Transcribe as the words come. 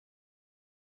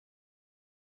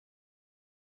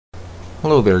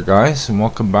Hello there guys, and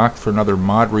welcome back for another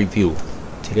mod review.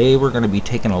 Today we're going to be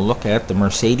taking a look at the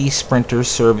Mercedes Sprinter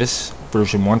Service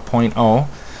version 1.0.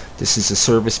 This is a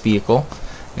service vehicle,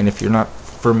 and if you're not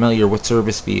familiar with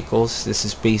service vehicles, this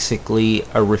is basically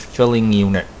a refilling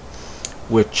unit,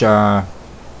 which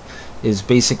is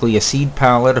basically a seed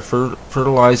pallet, a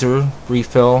fertilizer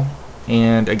refill,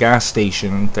 and a gas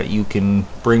station that you can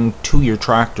bring to your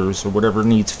tractors or whatever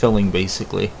needs filling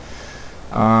basically.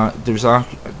 There's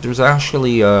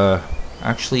actually a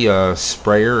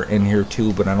sprayer in here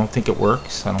too, but I don't think it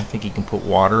works. I don't think you can put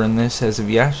water in this as of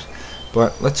yet.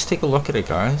 But let's take a look at it,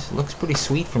 guys. It looks pretty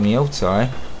sweet from the outside.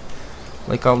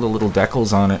 Like all the little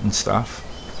decals on it and stuff.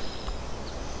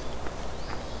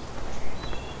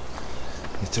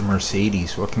 It's a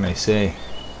Mercedes, what can I say?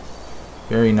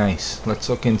 Very nice. Let's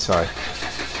look inside.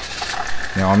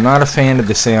 Now, I'm not a fan of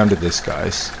the sound of this,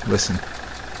 guys. Listen.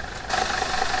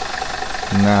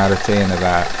 Not a fan of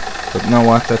that, but you know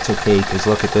what, that's okay, because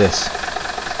look at this.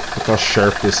 Look how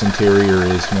sharp this interior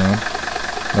is, man.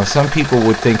 Now some people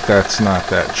would think that's not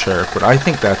that sharp, but I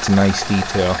think that's nice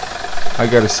detail. I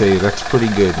gotta say, that's pretty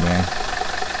good, man.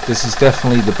 This is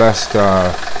definitely the best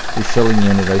refilling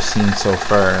unit I've seen so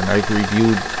far, and I've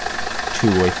reviewed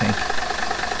two, I think,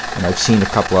 and I've seen a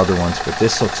couple other ones, but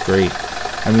this looks great.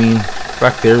 I mean,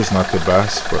 back there is not the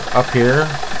best, but up here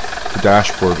the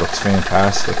dashboard looks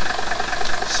fantastic.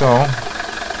 So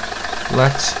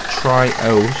let's try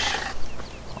out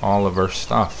all of our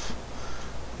stuff.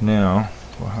 Now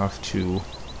we'll have to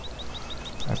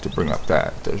bring up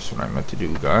that. There's what I meant to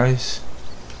do, guys.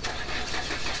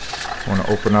 I want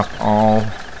to open up all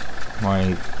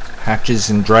my hatches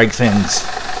and drag fins.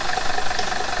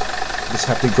 Just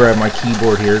have to grab my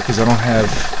keyboard here because I don't have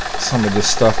some of this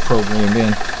stuff programmed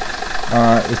in.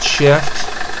 It's shift.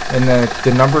 And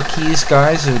the number keys,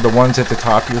 guys, are the ones at the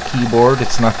top of your keyboard.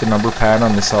 It's not the number pad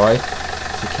on the side,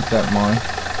 so keep that in mind.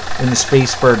 And the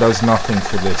space bar does nothing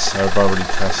for this. I've already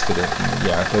tested it. And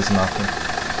yeah, it does nothing.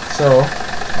 So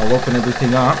I'll open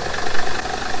everything up.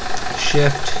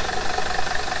 Shift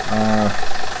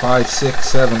 5, 6,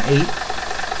 7, 8.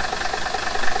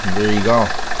 And there you go.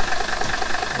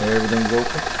 Everything's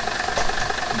open.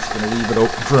 I'm just gonna leave it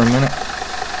open for a minute.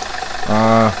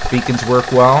 Beacons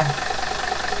work well.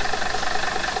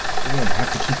 I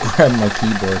have to keep grabbing my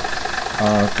keyboard.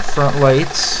 The front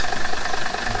lights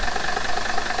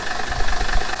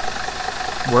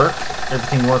work.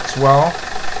 Everything works well.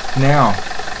 Now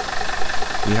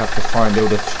we have to find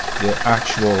out if the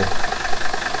actual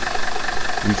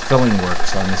refilling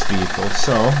works on this vehicle.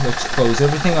 So let's close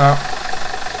everything up.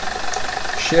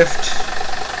 Shift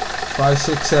 5,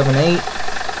 6, 7, 8.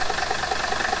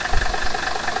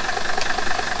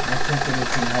 I think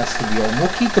everything has to be open.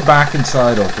 We'll keep the back and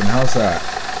side open. How's that?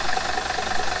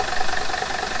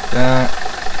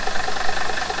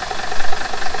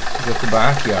 Is that the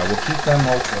back? Yeah, we'll keep them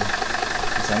open.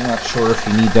 Because I'm not sure if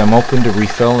you need them open to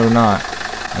refill or not.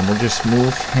 And we'll just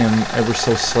move him ever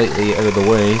so slightly out of the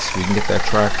way so we can get that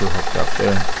tractor hooked up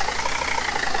there.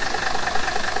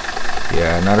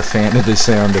 Yeah, not a fan of the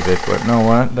sound of it, but you know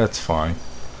what? That's fine.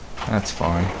 That's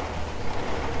fine.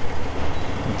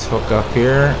 Let's hook up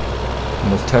here. And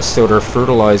we'll test out our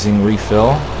fertilizing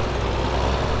refill.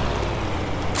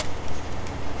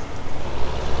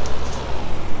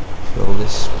 Fill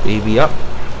this baby up.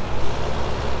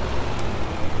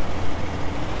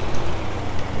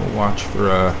 We'll watch for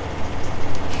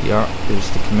yeah, there's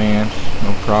the command.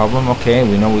 No problem. Okay,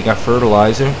 we know we got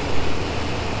fertilizer.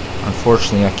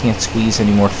 Unfortunately, I can't squeeze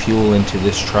any more fuel into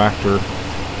this tractor,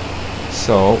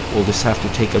 so we'll just have to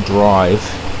take a drive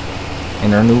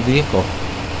in our new vehicle.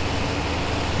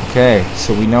 Okay,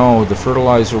 so we know the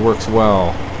fertilizer works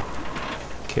well.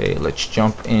 Okay, let's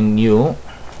jump in new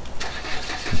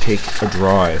and take a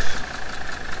drive.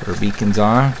 Put our beacons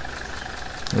on.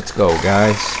 Let's go,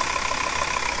 guys.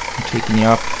 I'm taking you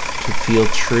up to field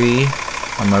 3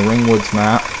 on my Ringwoods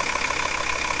map.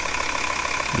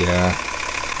 Yeah,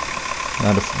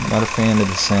 not a fan of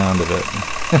the sound of it.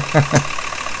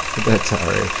 But that's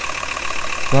alright.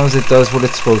 As long as it does what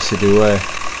it's supposed to do,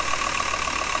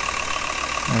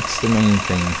 That's the main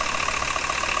thing.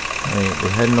 Alright,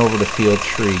 we're heading over to field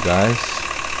 3, guys.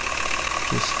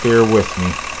 Just bear with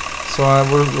me. So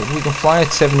we can fly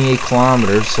at 78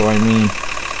 kilometers, so I mean,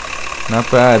 not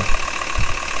bad.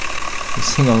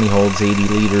 This thing only holds 80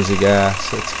 liters of gas,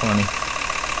 so it's funny.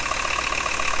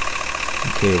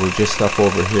 Okay, we're just up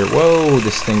over here. Whoa,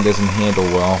 this thing doesn't handle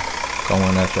well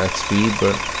going at that speed,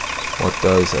 but what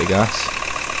does, I guess.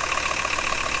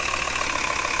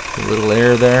 A little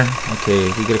air there.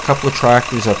 Okay, we get a couple of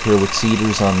tractors up here with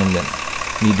seeders on them that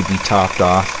need to be topped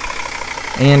off.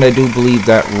 And I do believe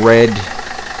that red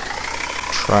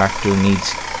tractor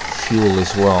needs fuel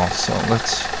as well. So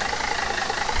let's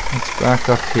back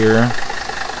up here.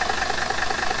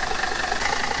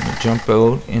 Jump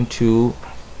out into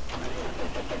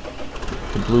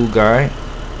the blue guy.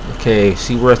 Okay,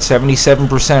 see, we're at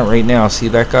 77% right now. See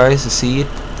that, guys? The seed?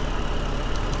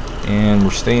 And we're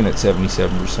staying at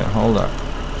 77%. Hold up.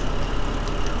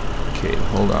 Okay,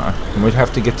 hold on. You might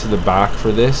have to get to the back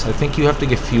for this. I think you have to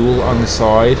get fuel on the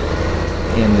side,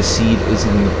 and the seed is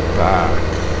in the back,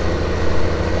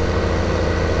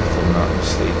 if I'm not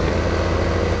mistaken.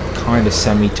 I kind of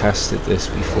semi-tested this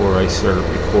before I started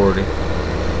recording.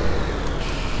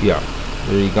 Yeah,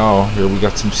 there you go. Here we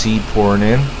got some seed pouring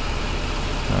in.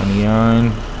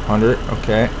 99, 100.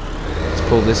 Okay, let's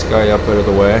pull this guy up out of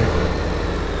the way.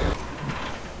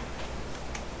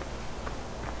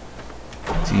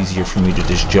 It's easier for me to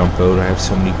just jump out. I have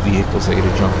so many vehicles I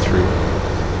gotta jump through.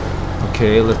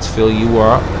 Okay, let's fill you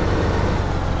up.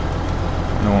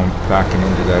 No, I'm backing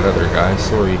into that other guy.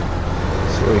 Sorry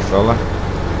fella.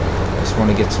 Just want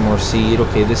to get some more seed.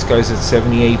 Okay, this guy's at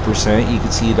 78%. You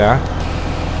can see that.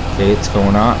 Okay, it's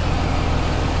going up.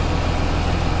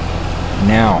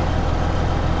 Now,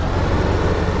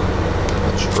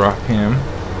 let's drop him.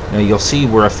 Now you'll see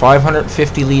we're at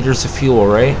 550 liters of fuel,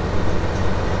 right?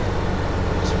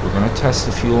 So we're going to test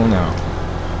the fuel now.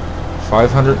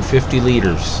 550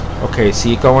 liters. Okay,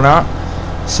 see it going up?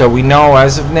 So we know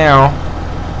as of now,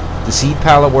 the seed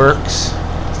pallet works,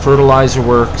 the fertilizer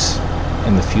works,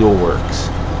 and the fuel works.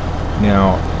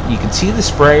 Now, you can see the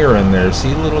sprayer in there.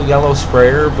 See a little yellow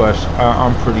sprayer, but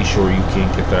I'm pretty sure you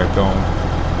can't get that going.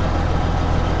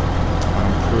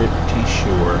 I'm pretty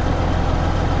sure.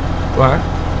 But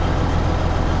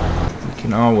we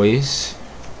can always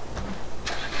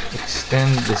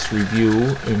extend this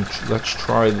review and let's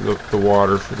try the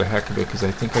water for the heck of it, because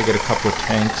I think I got a couple of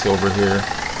tanks over here.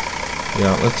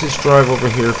 Yeah, let's just drive over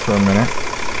here for a minute.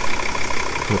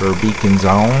 Put our beacons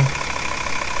on.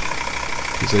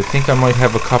 Because I think I might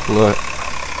have a couple of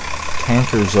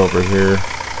tankers over here.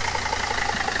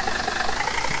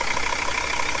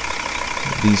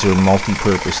 These are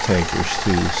multi-purpose tankers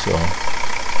too, so.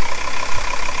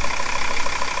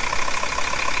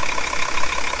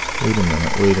 Wait a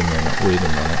minute.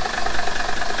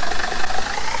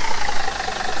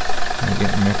 I'm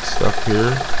getting mixed up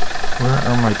here. Where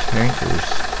are my tankers?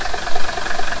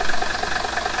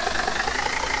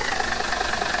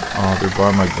 Oh, they're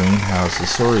by my greenhouses.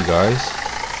 Sorry, guys.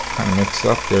 Kind of mixed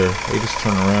up there. They just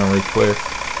turn around right quick.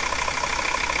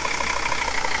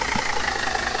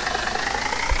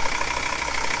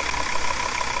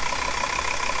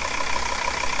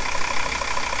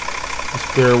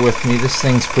 Just bear with me. This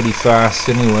thing's pretty fast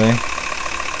anyway.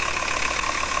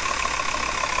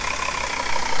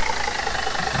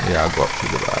 Yeah, I'll go up to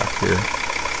the back here.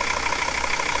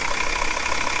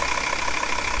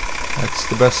 That's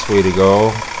the best way to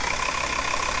go.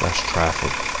 Less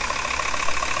traffic.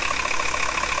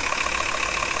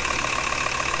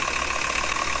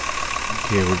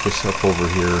 Okay, we're just up over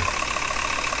here.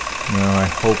 Now I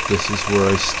hope this is where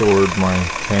I stored my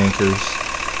tankers.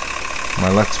 My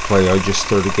Let's Play, I just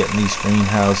started getting these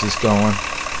greenhouses going.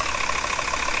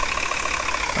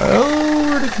 Oh,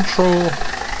 we're out of control.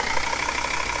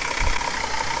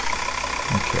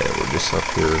 Okay, we're just up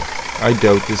here. I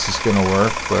doubt this is gonna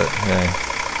work, but hey.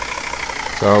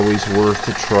 It's always worth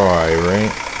a try,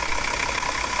 right?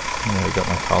 Yeah, I got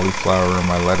my cauliflower and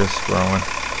my lettuce growing.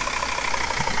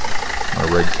 My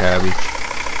red cabbage.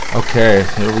 Okay,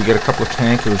 here we get a couple of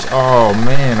tankers. Oh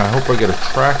man, I hope I get a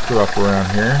tractor up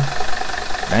around here.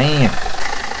 Damn.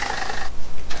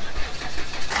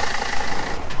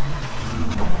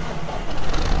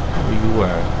 Where you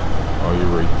at? Oh,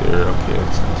 you're right there. Okay,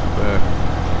 that's not too bad.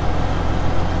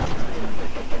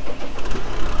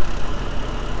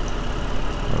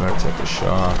 That's at the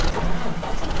shop.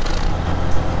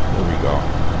 There we go.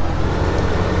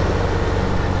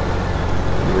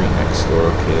 Right next door.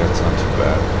 Okay, that's not too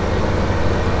bad.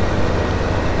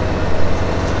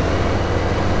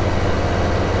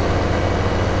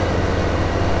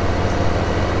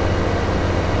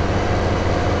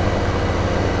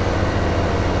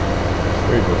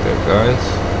 Sorry about that, guys.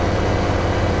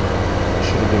 I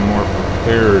should have been more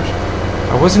prepared.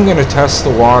 I wasn't going to test the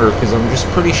water because I'm just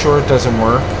pretty sure it doesn't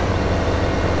work.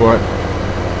 But,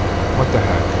 what the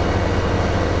heck.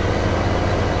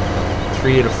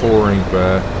 3 out of 4 ain't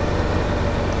bad.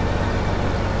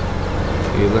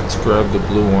 Okay, let's grab the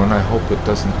blue one. I hope it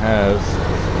doesn't have...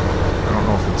 I don't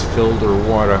know if it's filled or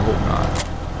what. I hope not.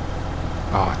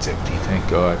 Oh, it's empty, thank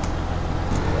God.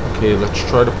 Okay, let's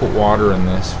try to put water in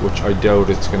this, which I doubt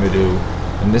it's going to do.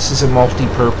 And this is a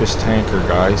multi-purpose tanker,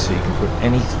 guys, so you can put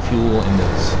any fuel in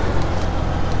this.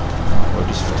 We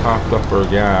just topped up our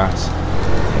gas.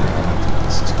 And I don't think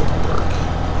this is gonna work.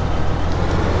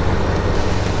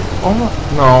 Oh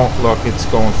no, look, it's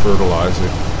going fertilizer.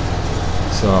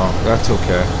 So that's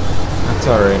okay. That's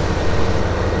alright.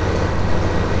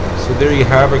 So there you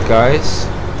have it, guys.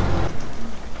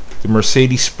 The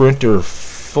Mercedes Sprinter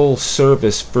full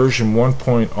service version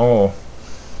 1.0.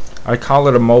 I call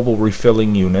it a mobile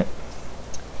refilling unit.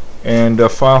 And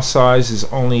file size is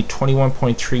only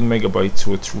 21.3 megabytes,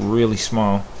 so it's really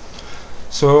small.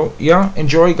 So yeah,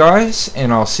 enjoy, guys,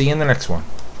 and I'll see you in the next one.